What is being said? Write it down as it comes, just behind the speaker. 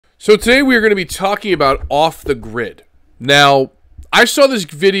So today we are going to be talking about Off the Grid. Now, I saw this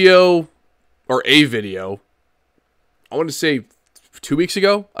video, or a video, I want to say 2 weeks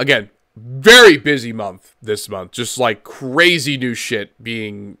ago. Again, very busy month this month. Just like crazy new shit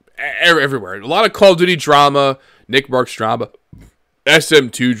being everywhere. A lot of Call of Duty drama, Nick Marks drama,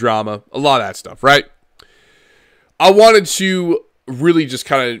 SM2 drama, a lot of that stuff, right? I wanted to really just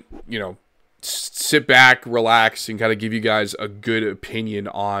kind of, sit back, relax, and kind of give you guys a good opinion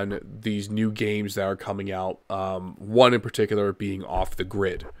on these new games that are coming out. One in particular being Off the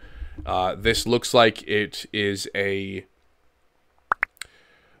Grid. This looks like it is a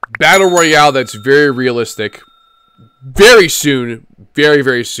battle royale that's very realistic. Very soon, very,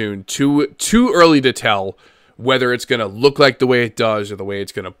 very soon. Too early to tell whether it's going to look like the way it does or the way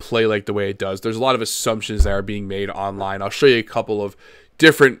it's going to play like the way it does. There's a lot of assumptions that are being made online. I'll show you a couple of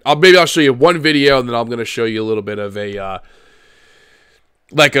different, maybe I'll show you one video and then I'm going to show you a little bit of a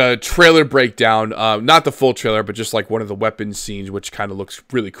like a trailer breakdown, not the full trailer, but just like one of the weapon scenes, which kind of looks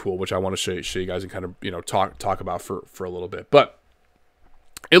really cool, which I want to show you guys and kind of talk about for a little bit. But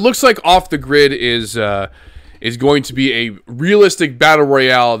it looks like Off the Grid is going to be a realistic battle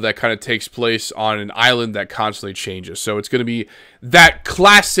royale that kind of takes place on an island that constantly changes. So it's going to be that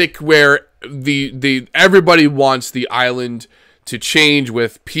classic where the everybody wants the island to change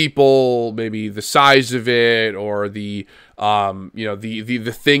with people, maybe the size of it, or the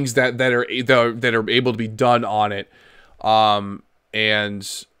the things that are able to be done on it,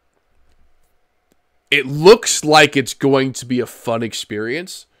 and it looks like it's going to be a fun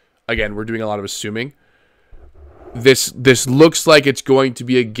experience. Again, we're doing a lot of assuming. This looks like it's going to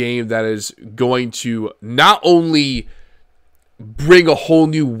be a game that is going to not only bring a whole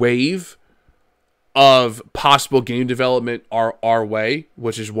new wave of possible game development our way,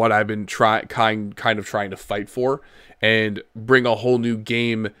 which is what I've been kind of trying to fight for, and bring a whole new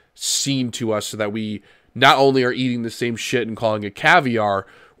game scene to us so that we not only are eating the same shit and calling it caviar,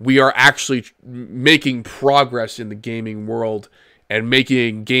 we are actually making progress in the gaming world and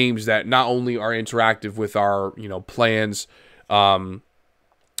making games that not only are interactive with our plans,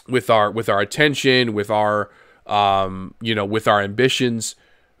 with our attention, with our with our ambitions.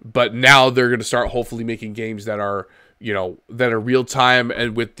 But now they're going to start hopefully making games that are, that are real time.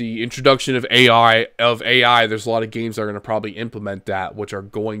 And with the introduction of AI, there's a lot of games that are going to probably implement that, which are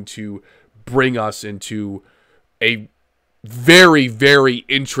going to bring us into a very, very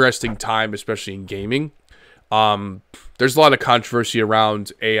interesting time, especially in gaming. There's a lot of controversy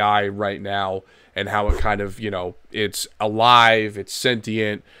around AI right now and how it kind of, it's alive, it's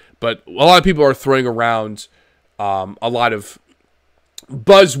sentient. But a lot of people are throwing around a lot of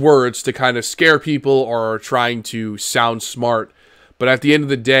buzzwords to kind of scare people or trying to sound smart. But at the end of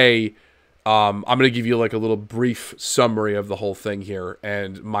the day, I'm going to give you like a little brief summary of the whole thing here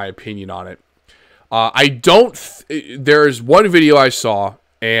and my opinion on it. There's one video I saw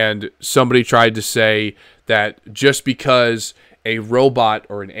and somebody tried to say that just because a robot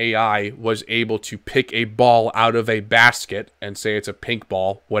or an AI was able to pick a ball out of a basket and say it's a pink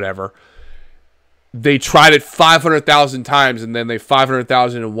ball, whatever, they tried it 500,000 times, and then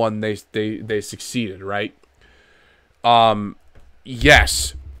 500,001 they succeeded, right?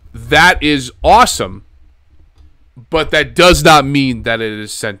 Yes, that is awesome, but that does not mean that it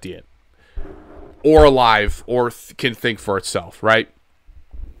is sentient or alive or can think for itself, right?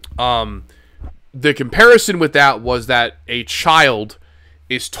 The comparison with that was that a child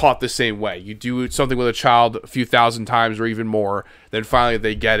is taught the same way. You do something with a child a few thousand times or even more, then finally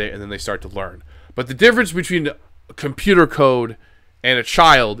they get it, and then they start to learn. But the difference between computer code and a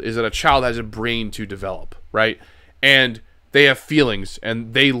child is that a child has a brain to develop, right? And they have feelings,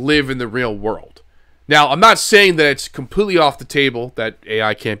 and they live in the real world. Now, I'm not saying that it's completely off the table that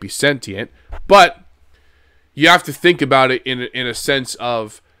AI can't be sentient, but you have to think about it in a sense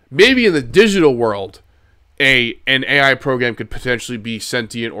of maybe in the digital world, an AI program could potentially be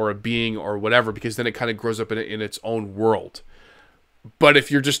sentient or a being or whatever, because then it kind of grows up in its own world. But if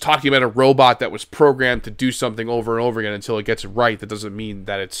you're just talking about a robot that was programmed to do something over and over again until it gets it right, that doesn't mean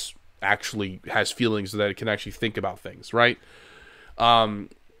that it's actually has feelings, that it can actually think about things, right? Any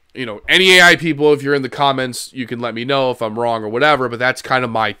AI people, if you're in the comments, you can let me know if I'm wrong or whatever, but that's kind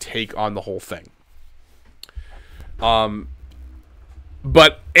of my take on the whole thing.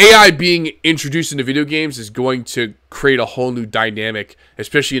 But AI being introduced into video games is going to create a whole new dynamic,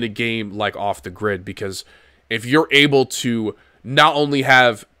 especially in a game like Off the Grid, because if you're able to not only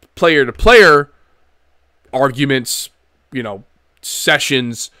have player-to-player arguments,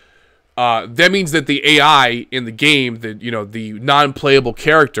 sessions, that means that the AI in the game, the non-playable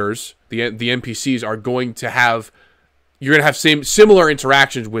characters, the NPCs, are going to have you're going to have similar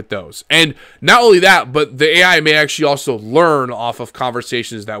interactions with those. And not only that, but the AI may actually also learn off of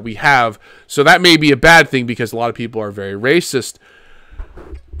conversations that we have. So that may be a bad thing because a lot of people are very racist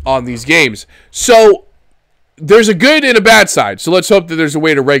on these games. So there's a good and a bad side. So let's hope that there's a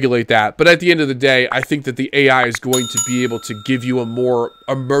way to regulate that. But at the end of the day, I think that the AI is going to be able to give you a more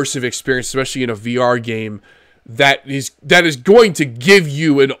immersive experience, especially in a VR game, that is going to give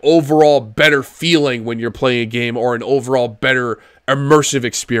you an overall better feeling when you're playing a game, or an overall better immersive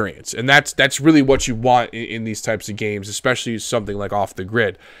experience. And that's really what you want in these types of games, especially something like Off the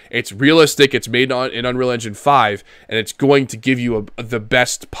Grid. It's realistic, it's made in Unreal Engine 5, and it's going to give you the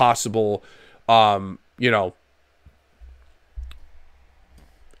best possible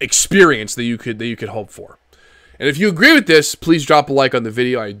experience that you could hope for. And if you agree with this, please drop a like on the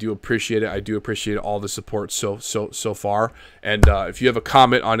video. I do appreciate it. I do appreciate all the support so far. And if you have a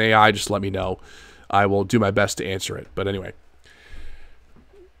comment on AI, just let me know. I will do my best to answer it. But anyway,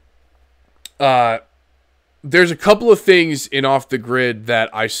 there's a couple of things in Off the Grid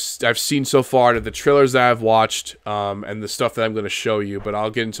that I've seen so far, to the trailers that I've watched, and the stuff that I'm going to show you. But I'll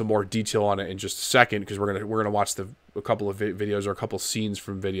get into more detail on it in just a second, because we're gonna watch a couple of videos, or a couple scenes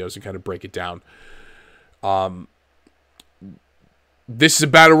from videos, and kind of break it down. This is a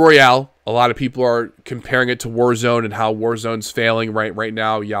battle royale. A lot of people are comparing it to Warzone and how Warzone's failing right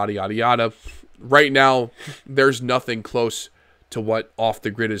now, yada yada yada. Right now, there's nothing close to what Off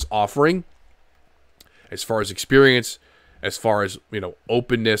the Grid is offering as far as experience, as far as,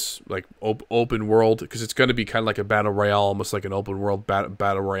 openness, like open world, because it's going to be kind of like a battle royale, almost like an open world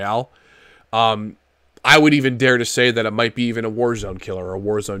battle royale. I would even dare to say that it might be even a Warzone killer, or a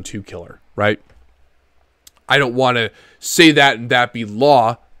Warzone 2 killer, right? I don't want to say that and that be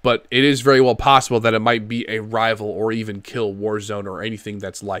law, but it is very well possible that it might be a rival, or even kill Warzone, or anything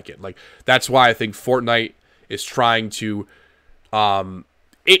that's like it. Like, that's why I think Fortnite is trying to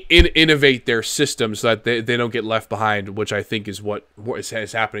innovate their system so that they don't get left behind, which I think is what is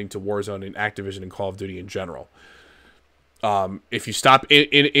happening to Warzone and Activision and Call of Duty in general. If you stop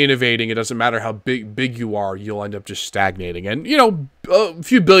innovating, it doesn't matter how big you are, you'll end up just stagnating. And, a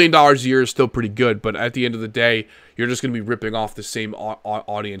few $1 billion a year is still pretty good, but at the end of the day, you're just going to be ripping off the same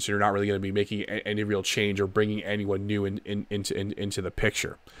audience, and you're not really going to be making any real change or bringing anyone new into the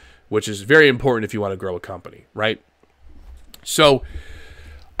picture, which is very important if you want to grow a company, right? So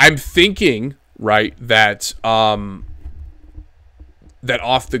I'm thinking, right, that that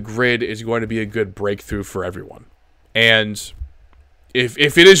Off the Grid is going to be a good breakthrough for everyone. And if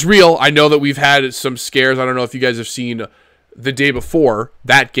it is real, I know that we've had some scares. I don't know if you guys have seen the day before.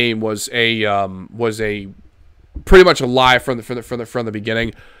 That game was a pretty much a lie from the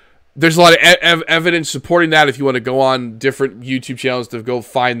beginning. There's a lot of evidence supporting that. If you want to go on different YouTube channels to go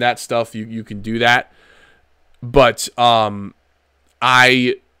find that stuff, you can do that. But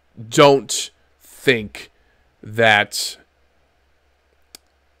I don't think that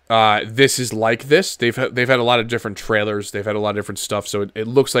this is like this. They've had a lot of different trailers. They've had a lot of different stuff, so it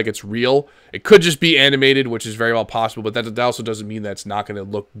looks like it's real. It could just be animated, which is very well possible, but that also doesn't mean that it's not going to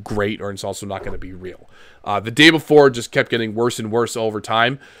look great, or it's also not going to be real. The day before just kept getting worse and worse over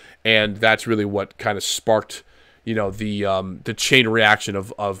time, and that's really what kind of sparked, the chain reaction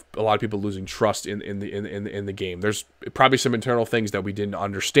of a lot of people losing trust in the game. There's probably some internal things that we didn't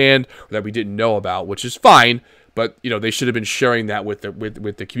understand, or that we didn't know about, which is fine. But they should have been sharing that with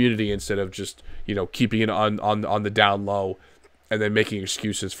the community, instead of just keeping it on the down low, and then making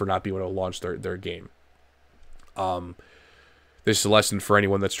excuses for not being able to launch their game. This is a lesson for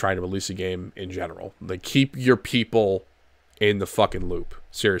anyone that's trying to release a game in general. Like, keep your people in the fucking loop.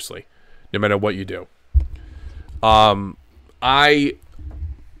 Seriously, no matter what you do. I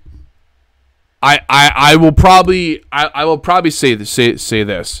will probably say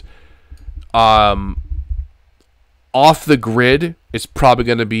this. Off the Grid is probably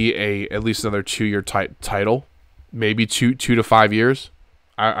going to be at least another 2-year title, maybe 2 to 5 years.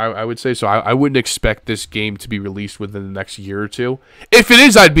 I would say so. I wouldn't expect this game to be released within the next year or two. If it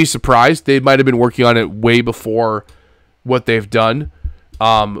is, I'd be surprised. They might have been working on it way before what they've done.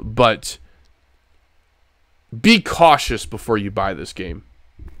 But be cautious before you buy this game.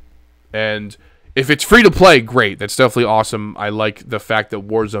 And if it's free to play, great. That's definitely awesome. I like the fact that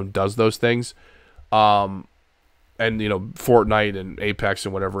Warzone does those things. And Fortnite and Apex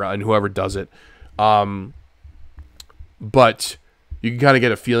and whatever, and whoever does it. But you can kind of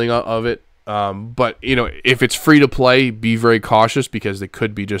get a feeling of it. But if it's free to play, be very cautious, because it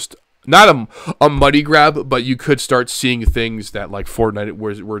could be just not a money grab, but you could start seeing things that, like, Fortnite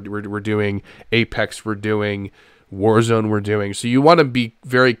we're doing, Apex we're doing, Warzone we're doing. So you want to be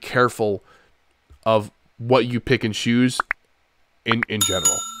very careful of what you pick and choose in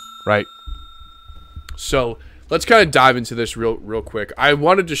general, right? So let's kind of dive into this real quick. I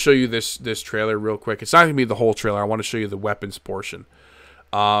wanted to show you this trailer real quick. It's not going to be the whole trailer. I want to show you the weapons portion.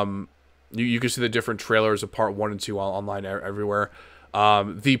 You can see the different trailers of part 1 and 2 online everywhere.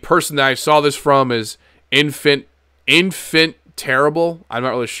 The person that I saw this from is Infant Terrible. I'm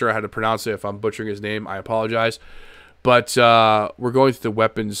not really sure how to pronounce it. If I'm butchering his name, I apologize. But we're going through the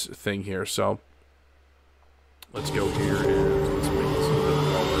weapons thing here, so let's go here and let's make this a little bit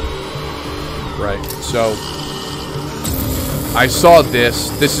longer. Right, so I saw this.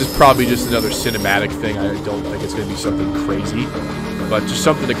 This is probably just another cinematic thing. I don't think it's going to be something crazy, but just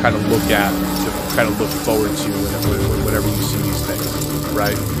something to kind of look at, to kind of look forward to whenever you see these things,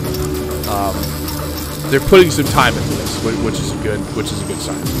 right? They're putting some time into this, which is a good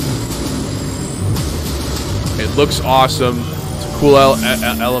sign. It looks awesome. It's a cool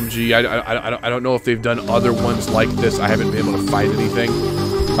LMG. I don't know if they've done other ones like this. I haven't been able to find anything.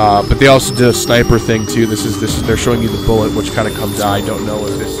 But they also did a sniper thing too. This is they're showing you the bullet, which kind of comes out. I don't know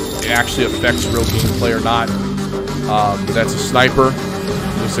if this actually affects real gameplay or not. But that's a sniper.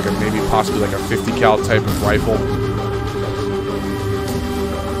 Looks like maybe possibly like a 50 cal type of rifle.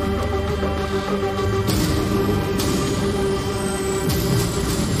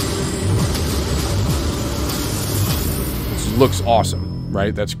 Looks awesome,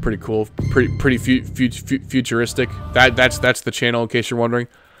 right? That's pretty cool, pretty futuristic. That's the channel, in case you're wondering.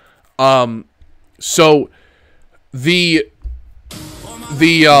 So the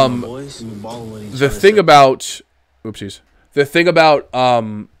thing about, oopsies, the thing about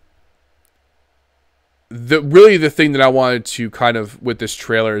the thing that I wanted to kind of with this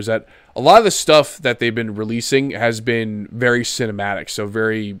trailer is that a lot of the stuff that they've been releasing has been very cinematic, so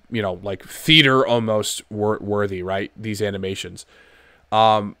very, you know, like theater almost worthy, right? These animations,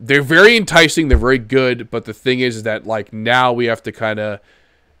 they're very enticing, they're very good, but the thing is that like now we have to kind of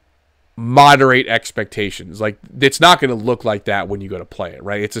moderate expectations. Like it's not going to look like that when you go to play it,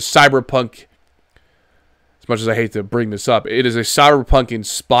 right? It's a cyberpunk. As much as I hate to bring this up, it is a cyberpunk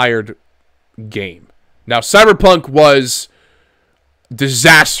inspired game. Now, Cyberpunk was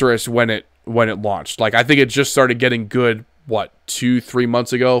disastrous when it launched. Like I think it just started getting good, what, 2-3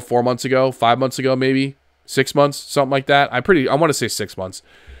 months ago, 4 months ago, 5 months ago, maybe 6 months, something like that. I want to say 6 months.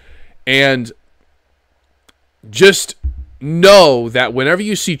 And just know that whenever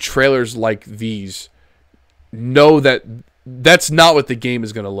you see trailers like these, know that that's not what the game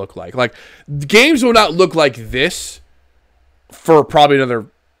is going to look like. Like games will not look like this for probably another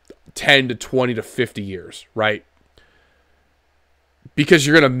 10 to 20 to 50 years, right? Because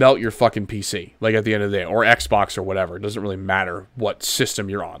you're going to melt your fucking PC, like at the end of the day, or Xbox or whatever. It doesn't really matter what system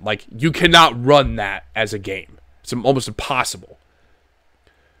you're on. Like, you cannot run that as a game. It's almost impossible.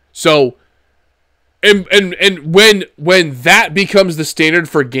 So, and when that becomes the standard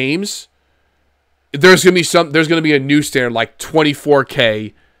for games, there's going to be a new standard, like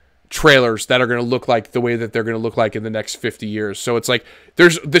 24K trailers that are going to look like the way that they're going to look like in the next 50 years. So it's like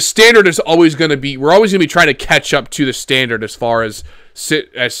the standard is always going to be, we're always going to be trying to catch up to the standard as far as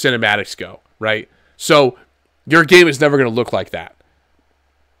cinematics go, right? So your game is never going to look like that.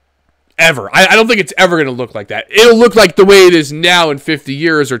 Ever. I don't think it's ever going to look like that. It'll look like the way it is now in 50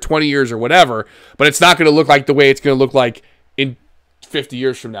 years or 20 years or whatever, but it's not going to look like the way it's going to look like in 50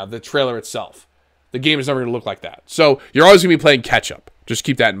 years from now, the trailer itself. The game is never going to look like that. So you're always going to be playing catch up. Just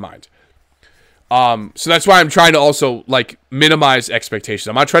keep that in mind. So that's why I'm trying to also like minimize expectations.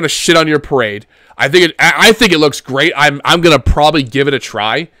 I'm not trying to shit on your parade. I think it looks great. I'm gonna probably give it a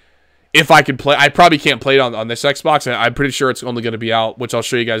try if I can play. I probably can't play it on this Xbox. I'm pretty sure it's only gonna be out, which I'll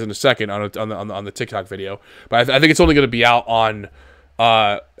show you guys in a second on the TikTok video. But I think it's only gonna be out on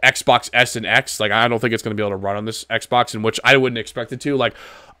Xbox S and X. Like I don't think it's gonna be able to run on this Xbox, in which I wouldn't expect it to. Like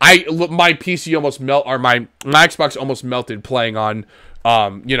my PC almost my Xbox almost melted playing on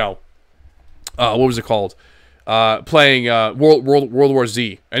what was it called? Playing World War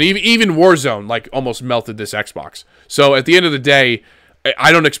Z, and even Warzone like almost melted this Xbox. So at the end of the day,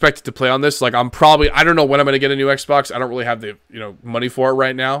 I don't expect it to play on this. Like I don't know when I'm going to get a new Xbox. I don't really have the money for it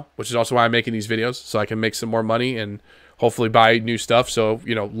right now, which is also why I'm making these videos, so I can make some more money and hopefully buy new stuff. So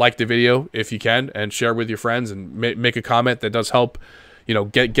like the video if you can, and share with your friends, and make a comment. That does help.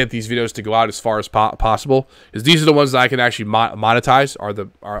 Get these videos to go out as far as possible. Is these are the ones that I can actually monetize are the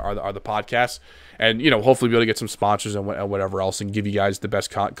podcasts, and hopefully be able to get some sponsors and whatever else, and give you guys the best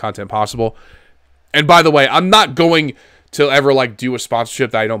content possible. And by the way, I'm not going to ever like do a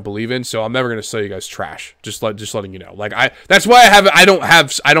sponsorship that I don't believe in, so I'm never going to sell you guys trash. Just letting you know. Like that's why I don't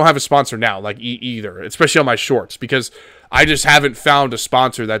have a sponsor now, like either, especially on my shorts, because I just haven't found a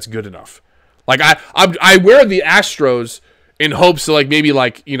sponsor that's good enough. Like I wear the Astros in hopes to like maybe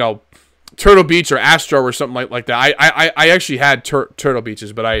like, you know, Turtle Beach or Astro or something like that. I actually had Turtle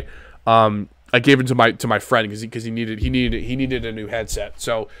Beaches, but I gave it to my friend because he needed a new headset.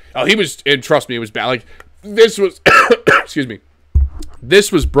 So he was, and trust me, it was bad. Like this was excuse me,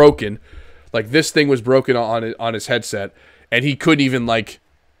 this was broken. Like this thing was broken on his headset, and he couldn't even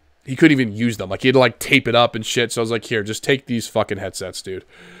use them. Like he had to like tape it up and shit. So I was like, here, just take these fucking headsets, dude.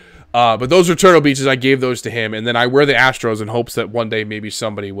 But those are Turtle Beaches. I gave those to him, and then I wear the Astros in hopes that one day maybe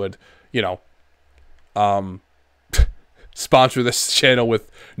somebody would, you know, sponsor this channel with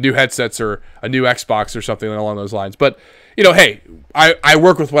new headsets or a new Xbox or something along those lines. But, you know, hey, I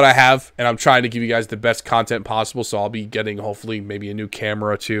work with what I have, and I'm trying to give you guys the best content possible, so I'll be getting, hopefully, maybe a new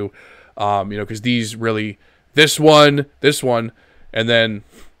camera too, you know, because these really, this one, and then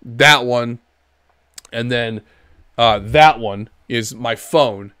that one, and then that one is my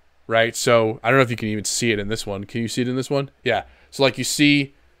phone, right? So, I don't know if you can even see it in this one. Can you see it in this one? Yeah. So, like, you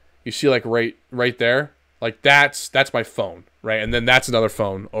see like right there, like that's my phone, right? And then that's another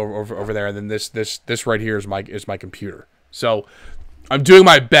phone over there, and then this right here is my computer. So I'm doing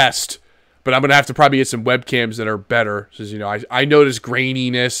my best, but I'm gonna have to probably get some webcams that are better, because, you know, I notice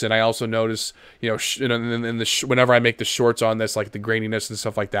graininess, and I also notice, you know, whenever I make the shorts on this, like the graininess and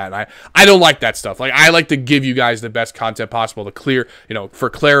stuff like that. And I don't like that stuff. Like I like to give you guys the best content possible, to clear, you know,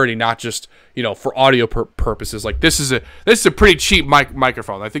 for clarity, not just, you know, for audio purposes. Like this is a pretty cheap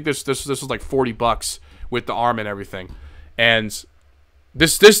microphone. I think this was like $40 with the arm and everything, and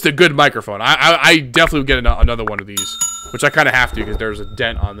this is a good microphone. I definitely would get another one of these, which I kind of have to, because there's a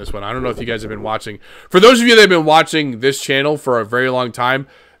dent on this one. I don't know if you guys have been watching. For those of you that have been watching this channel for a very long time,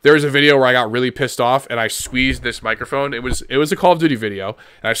 there was a video where I got really pissed off and I squeezed this microphone. It was a Call of Duty video,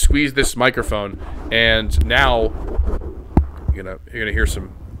 and I squeezed this microphone, and now you're gonna hear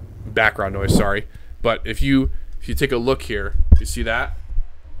some background noise. Sorry, but if you take a look here, you see that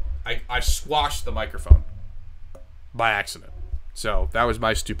I squashed the microphone by accident. So that was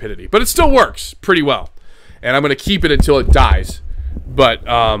my stupidity, but it still works pretty well, and I'm gonna keep it until it dies. But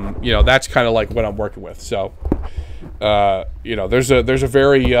you know, that's kind of like what I'm working with. So you know, there's a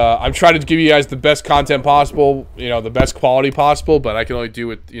very I'm trying to give you guys the best content possible, you know, the best quality possible, but I can only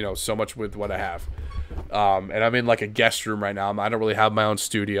do it, you know, so much with what I have. And I'm in like a guest room right now. I don't really have my own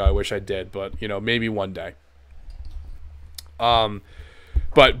studio. I wish I did, but, you know, maybe one day.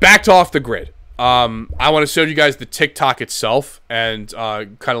 But back to Off the Grid. I want to show you guys the TikTok itself, and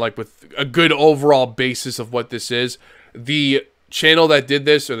kind of like with a good overall basis of what this is. The channel that did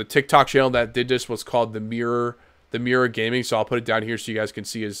this, or the TikTok channel that did this, was called the Mirror Gaming. So I'll put it down here so you guys can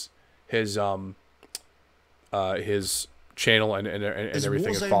see his channel and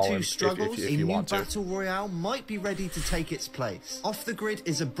everything, and follow him if you want to. Battle Royale might be ready to take its place. Off the Grid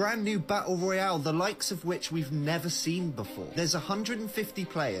is a brand new Battle Royale, the likes of which we've never seen before. There's 150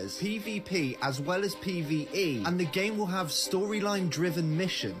 players, PvP as well as PvE, and the game will have storyline driven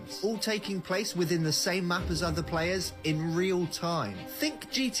missions, all taking place within the same map as other players in real time. Think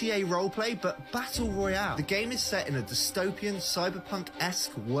GTA roleplay, but Battle Royale. The game is set in a dystopian,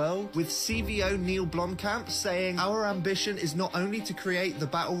 cyberpunk-esque world, with CVO Neil Blomkamp saying, "Our ambition is not only to create the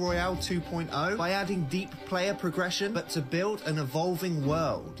Battle Royale 2.0 by adding deep player progression, but to build an evolving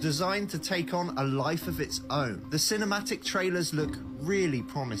world designed to take on a life of its own." The cinematic trailers look really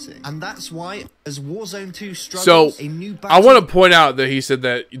promising, and that's why, as Warzone 2 struggles, so I want to point out that he said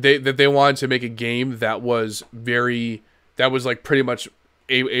that they wanted to make a game that was like pretty much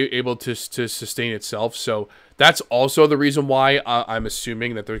able to sustain itself. So that's also the reason why I'm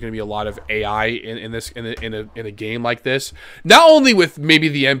assuming that there's going to be a lot of AI in a game like this. Not only with maybe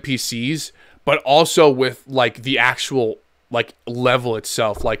the NPCs, but also with like the actual like level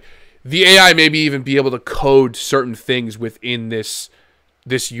itself. Like the AI maybe even be able to code certain things within this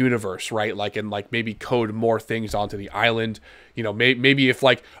universe, right? Like, and like maybe code more things onto the island. You know, maybe if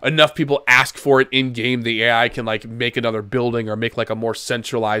like enough people ask for it in game, the AI can like make another building, or make like a more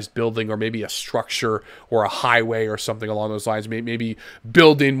centralized building, or maybe a structure or a highway or something along those lines. Maybe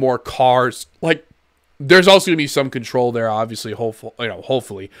build in more cars. Like, there's also gonna be some control there, obviously,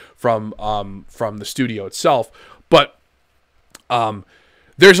 hopefully from the studio itself. But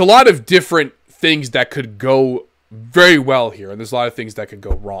there's a lot of different things that could go very well here, and there's a lot of things that could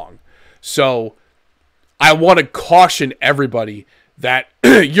go wrong. So I want to caution everybody that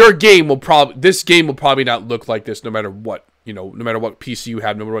this game will probably not look like this, no matter what, you know, no matter what PC you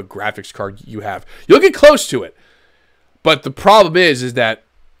have, no matter what graphics card you have. You'll get close to it, but the problem is that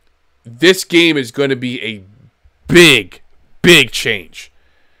this game is going to be a big change.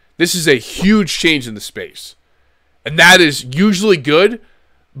 This is a huge change in the space, and that is usually good.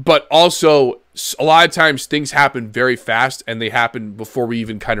 but also a lot of times things happen very fast, and they happen before we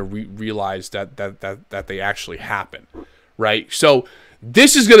even kind of realize that they actually happen, right? So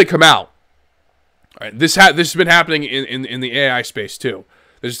this is going to come out. All right, this has been happening in the AI space too.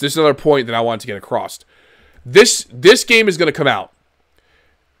 This is another point that I wanted to get across. This game is going to come out.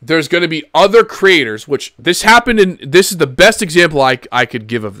 There's going to be other creators, which this happened in. This is the best example I could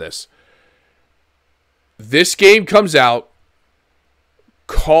give of this. This game comes out.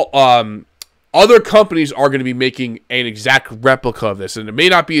 Other companies are going to be making an exact replica of this, and it may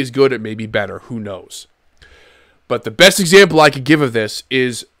not be as good. It may be better. Who knows? But the best example I could give of this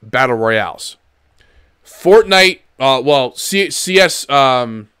is battle royales. Fortnite. CS.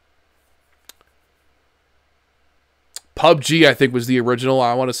 PUBG, I think, was the original,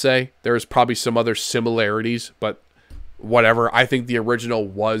 I want to say. There's probably some other similarities, but whatever. I think the original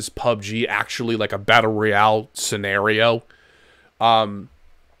was PUBG, actually, like a battle royale scenario. A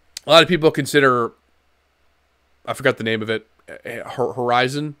lot of people consider, I forgot the name of it,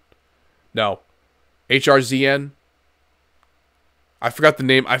 Horizon? No. HRZN? I forgot the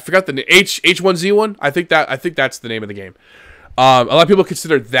name. H1Z1? I think that's the name of the game. A lot of people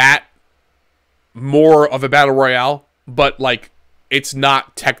consider that more of a battle royale, but like it's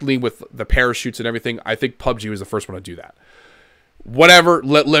not technically with the parachutes and everything. I think PUBG was the first one to do that. Whatever.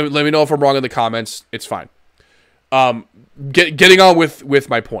 Let me know if I'm wrong in the comments. It's fine. Getting on with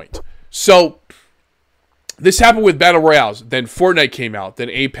my point. So this happened with battle royales. Then Fortnite came out. Then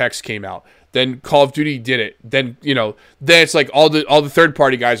Apex came out. Then Call of Duty did it. Then then it's like all the third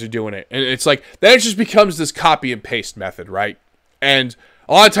party guys are doing it, and it's like then it just becomes this copy and paste method, right? And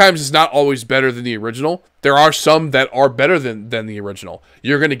a lot of times it's not always better than the original. There are some that are better than the original.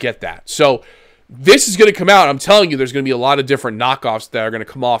 You're going to get that. So this is going to come out. I'm telling you, there's going to be a lot of different knockoffs that are going to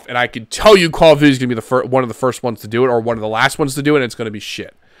come off. And I can tell you Call of Duty is going to be one of the first ones to do it, or one of the last ones to do it, and it's going to be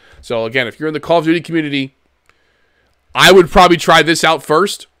shit. So again, if you're in the Call of Duty community, I would probably try this out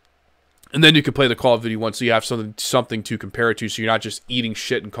first. And then you can play the Call of Duty one so you have something to compare it to, so you're not just eating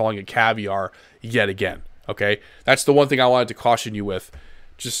shit and calling it caviar yet again. Okay? That's the one thing I wanted to caution you with.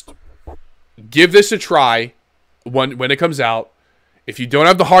 Just give this a try when it comes out. If you don't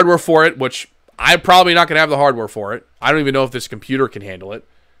have the hardware for it, which I'm probably not going to have the hardware for it. I don't even know if this computer can handle it,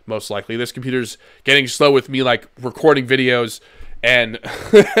 most likely. This computer's getting slow with me, like, recording videos and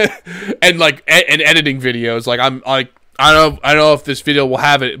and editing videos. Like, I'm like, I don't know if this video will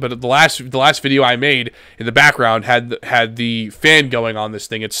have it, but the last video I made in the background had the fan going on this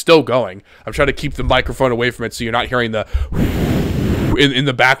thing. It's still going. I'm trying to keep the microphone away from it so you're not hearing the in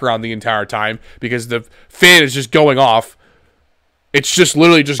the background the entire time, because the fan is just going off. It's just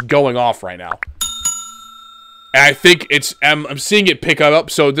literally just going off right now. And I think I'm seeing it pick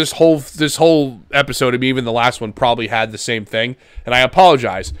up. So this whole episode, I mean, even the last one probably had the same thing, and I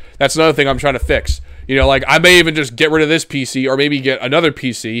apologize. That's another thing I'm trying to fix. You know, like I may even just get rid of this PC, or maybe get another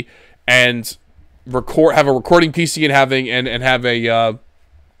PC and have a recording PC and have a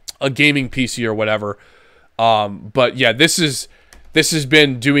gaming PC or whatever. But yeah, this has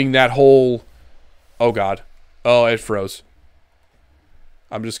been doing that whole. Oh God, oh, it froze.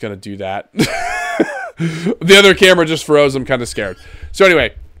 I'm just gonna do that. The other camera just froze. I'm kind of scared. So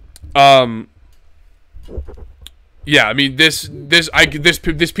anyway, yeah, I mean this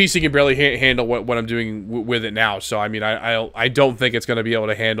PC can barely handle what I'm doing with it now. So I mean I don't think it's gonna be able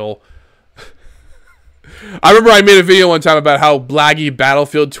to handle. I remember I made a video one time about how laggy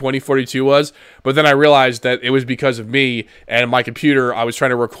Battlefield 2042 was, but then I realized that it was because of me and my computer. I was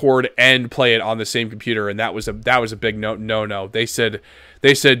trying to record and play it on the same computer, and that was a big no. They said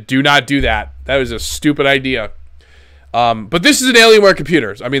do not do that. That was a stupid idea. But this is an Alienware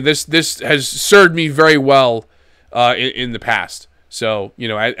computers. I mean this has served me very well in the past. So you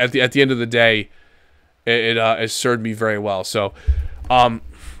know at the end of the day, it has served me very well. So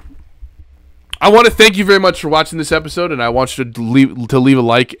I want to thank you very much for watching this episode, and I want you to leave a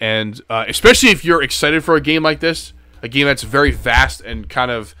like, and especially if you're excited for a game like this, a game that's very vast and kind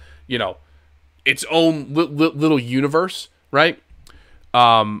of, you know, its own little universe, right?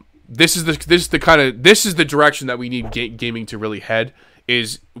 This is the direction that we need gaming to really head,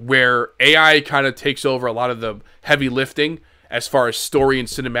 is where AI kind of takes over a lot of the heavy lifting as far as story and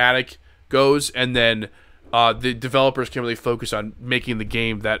cinematic goes, and then the developers can really focus on making the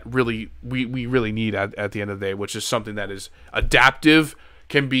game that we really need at the end of the day, which is something that is adaptive,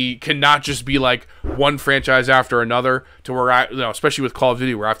 cannot just be like one franchise after another, to where especially with Call of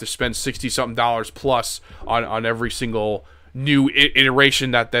Duty, where I have to spend $60-something plus on every single new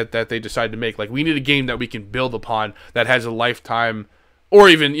iteration that they decide to make. Like, we need a game that we can build upon, that has a lifetime, or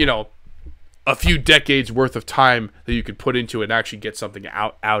even, you know, a few decades worth of time that you could put into it and actually get something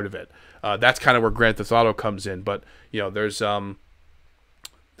out of it. That's kind of where Grand Theft Auto comes in. But there's one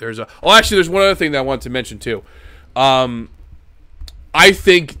other thing that I wanted to mention too. I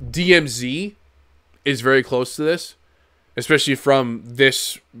think DMZ is very close to this, especially from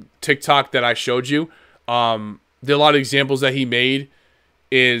this TikTok that I showed you. A lot of examples that he made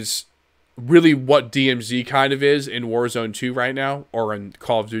is really what DMZ kind of is in Warzone 2 right now, or in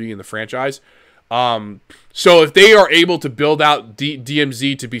Call of Duty in the franchise. So if they are able to build out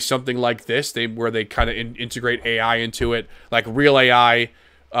DMZ to be something like this, where they kind of integrate AI into it, like real AI,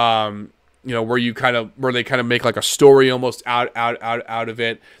 where they kind of make like a story almost out of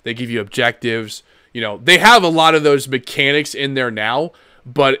it. They give you objectives. They have a lot of those mechanics in there now,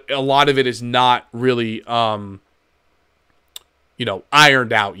 but a lot of it is not really,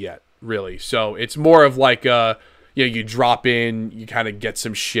 ironed out yet, really. So it's more of like, you drop in, you kind of get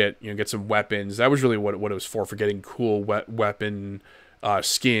some shit, get some weapons. That was really what it was for getting cool weapon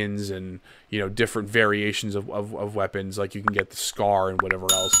skins and, different variations of weapons. Like you can get the Scar and whatever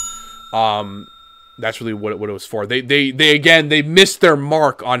else. That's really what it was for. They missed their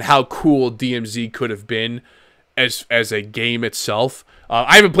mark on how cool DMZ could have been as a game itself.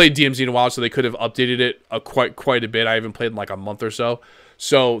 I haven't played DMZ in a while, so they could have updated it quite a bit. I haven't played in like a month or so.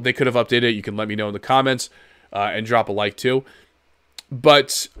 So they could have updated it. You can let me know in the comments and drop a like too.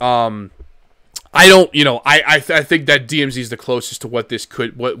 But I think that DMZ is the closest to what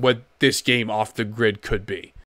this game off the grid could be.